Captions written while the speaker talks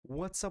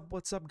What's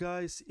up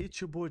guys,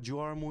 it's your boy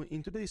Juarmu.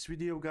 In today's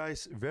video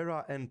guys,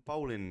 Vera and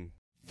Paulin.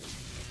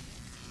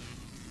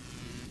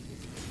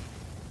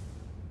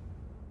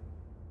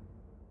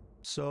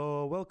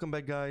 So welcome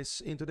back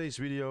guys. In today's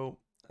video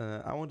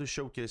I want to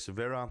showcase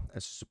Vera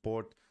as a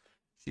support.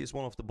 She is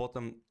one of the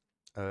bottom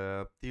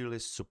tier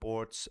list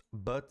supports,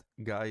 but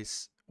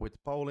guys,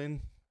 with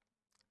Paulin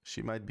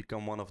she might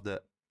become one of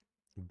the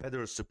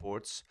better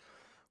supports.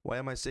 Why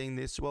am I saying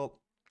this?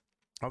 Well,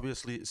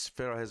 obviously,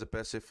 Vera has a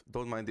passive.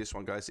 Don't mind this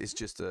one, guys. It's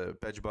just a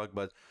patch bug.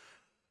 But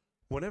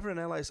whenever an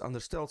ally is under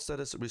stealth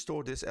status,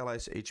 restore this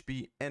ally's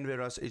HP and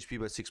Vera's HP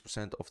by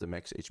 6% of the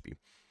max HP.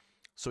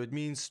 So it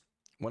means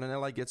when an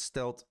ally gets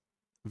stealth,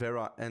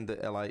 Vera and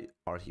the ally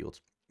are healed.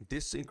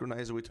 This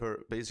synchronizes with her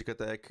basic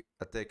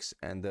attacks,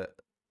 and the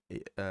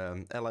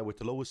ally with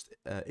the lowest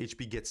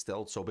HP gets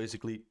stealth. So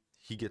basically,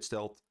 he gets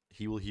stealth,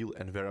 he will heal,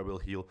 and Vera will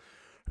heal.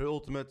 Her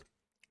ultimate,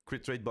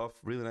 crit rate buff,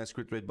 really nice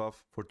crit rate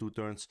buff for 2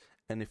 turns,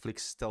 and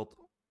inflicts stealth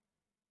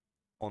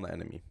on the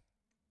enemy.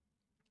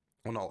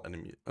 On all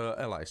enemy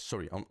allies,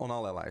 sorry, on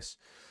all allies.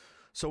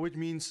 So it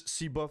means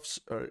C buffs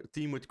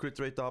team with crit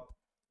rate up,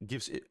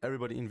 gives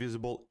everybody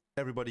invisible,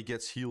 everybody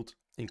gets healed,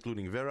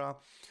 including Vera.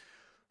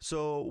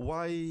 So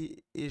why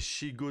is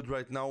she good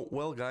right now?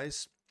 Well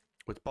guys,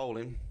 with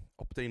Paulin,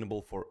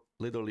 obtainable for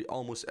literally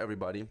almost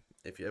everybody.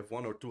 If you have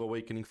 1 or 2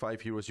 Awakening 5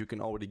 heroes, you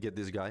can already get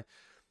this guy.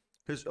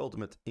 His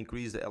ultimate,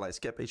 increase the ally's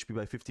cap HP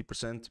by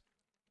 50%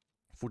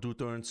 for 2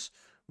 turns,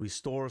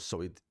 restores,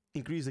 so it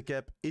increases the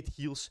cap, it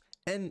heals,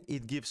 and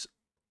it gives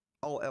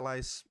all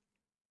allies,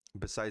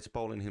 besides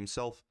Paulin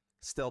himself,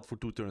 stealth for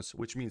 2 turns,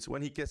 which means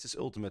when he casts his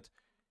ultimate,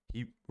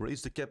 he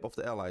raises the cap of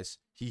the allies,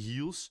 he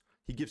heals,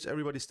 he gives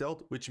everybody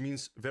stealth, which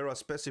means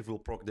Vera's passive will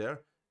proc there,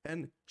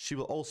 and she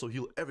will also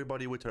heal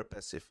everybody with her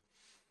passive.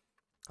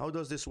 How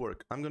does this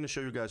work? I'm gonna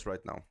show you guys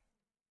right now.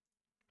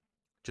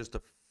 Just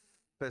a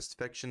fast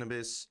faction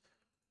abyss.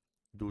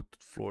 Do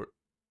floor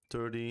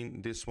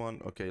 13, this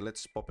one. Okay,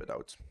 let's pop it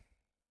out.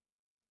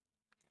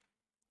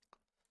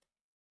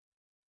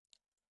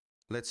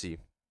 Let's see.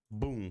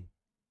 Boom.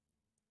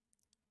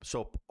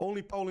 So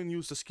only Paulin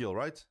used the skill,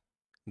 right?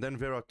 Then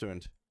Vera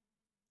turned.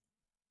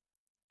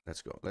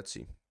 Let's go. Let's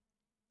see.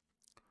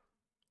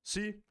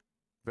 See?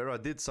 Vera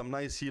did some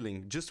nice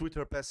healing just with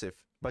her passive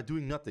by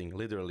doing nothing,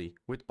 literally,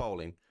 with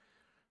Paulin.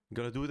 I'm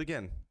gonna do it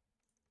again.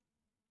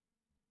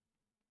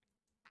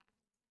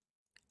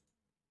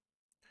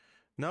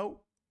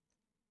 Now,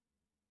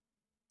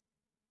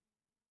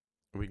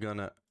 we're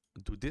gonna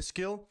do this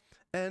skill,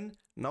 and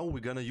now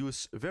we're gonna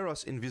use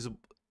Vera's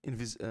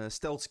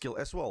stealth skill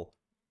as well.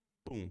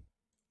 Boom.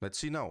 Let's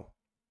see now.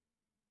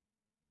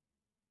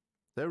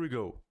 There we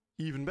go.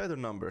 Even better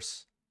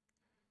numbers.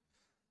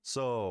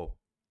 So,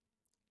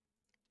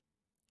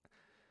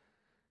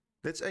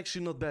 that's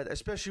actually not bad,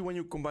 especially when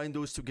you combine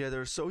those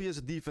together. So he has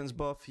a defense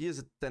buff, he has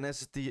a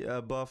tenacity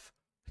buff,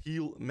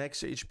 heal,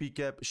 max HP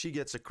cap, she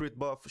gets a crit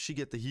buff, she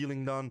gets the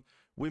healing done,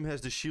 Wim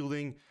has the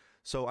shielding.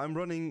 So I'm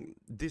running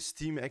this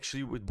team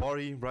actually with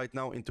Bari right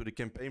now into the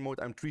campaign mode.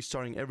 I'm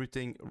 3-starring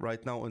everything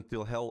right now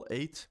until Hell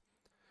 8.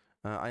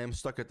 I am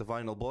stuck at the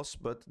final boss,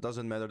 but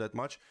doesn't matter that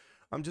much.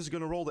 I'm just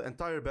gonna roll the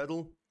entire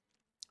battle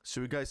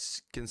so you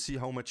guys can see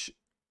how much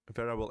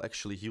Vera will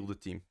actually heal the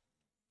team.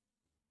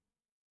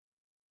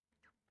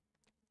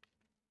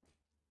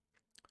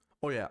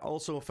 Oh yeah,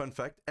 also a fun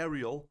fact,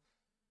 Ariel,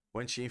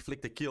 when she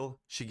inflicts a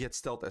kill, she gets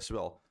stealth as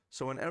well.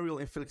 So when Ariel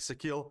inflicts a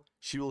kill,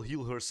 she will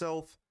heal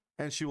herself,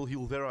 and she will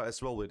heal Vera as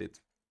well with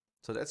it.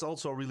 So that's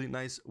also a really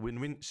nice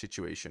win-win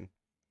situation.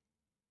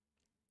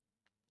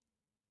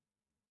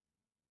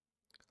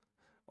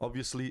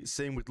 Obviously,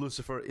 same with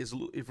Lucifer.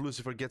 If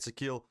Lucifer gets a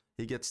kill,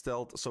 he gets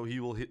stealth, so he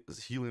will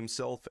heal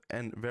himself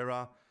and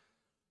Vera.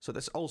 So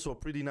that's also a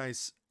pretty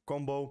nice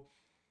combo.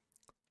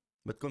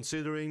 But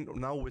considering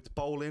now with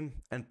Paulin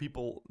and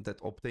people that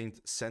obtained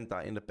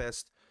Santa in the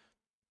past,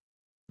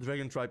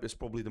 Dragon Tribe is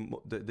probably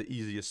the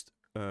easiest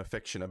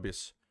faction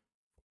abyss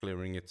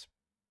clearing it.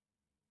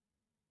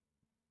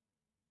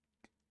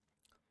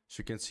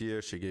 So you can see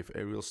here, she gave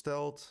Ariel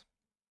stealth.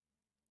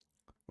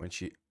 When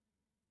she,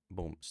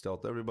 boom,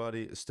 stealth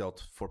everybody.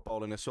 Stealth for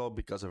Paulin as well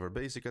because of her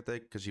basic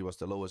attack, because she was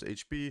the lowest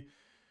HP.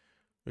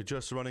 We're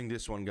just running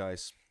this one,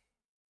 guys.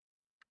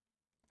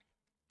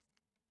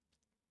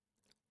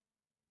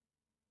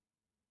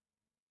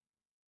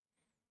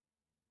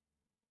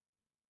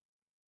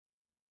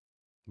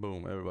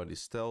 Boom, everybody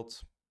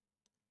stealth.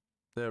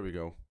 There we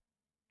go.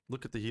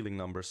 Look at the healing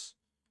numbers.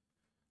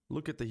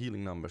 Look at the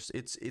healing numbers.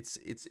 It's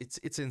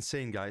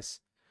insane,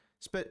 guys.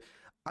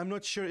 I'm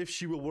not sure if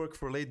she will work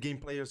for late game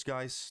players,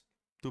 guys,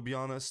 to be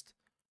honest.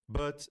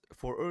 But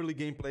for early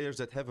game players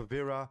that have a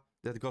Vera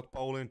that got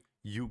Paulin,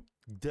 you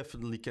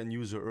definitely can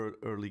use her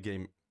early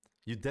game.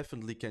 You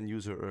definitely can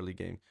use her early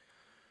game.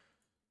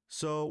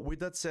 So with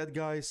that said,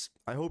 guys,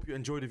 I hope you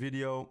enjoyed the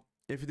video.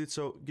 If you did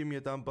so, give me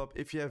a thumb up.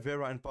 If you have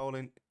Vera and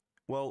Paulin,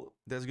 well,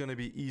 there's gonna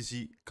be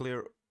easy,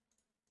 clear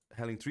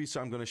Helling 3.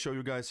 So I'm gonna show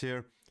you guys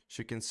here.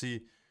 So you can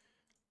see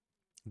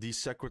these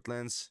Sacred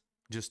Lands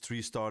just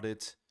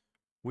 3-starred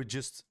with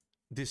just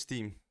this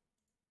team.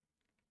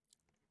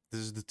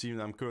 this is the team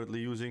that I'm currently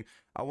using.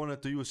 I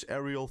wanted to use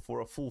Ariel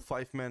for a full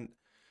 5-man,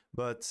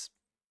 but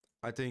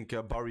I think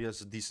Barry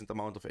has a decent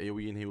amount of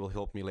AoE and he will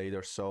help me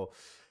later. So,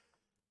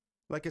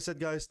 like I said,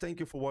 guys, thank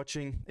you for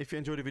watching. If you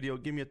enjoyed the video,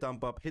 give me a thumb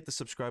up, hit the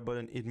subscribe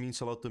button. It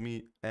means a lot to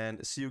me.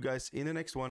 And see you guys in the next one.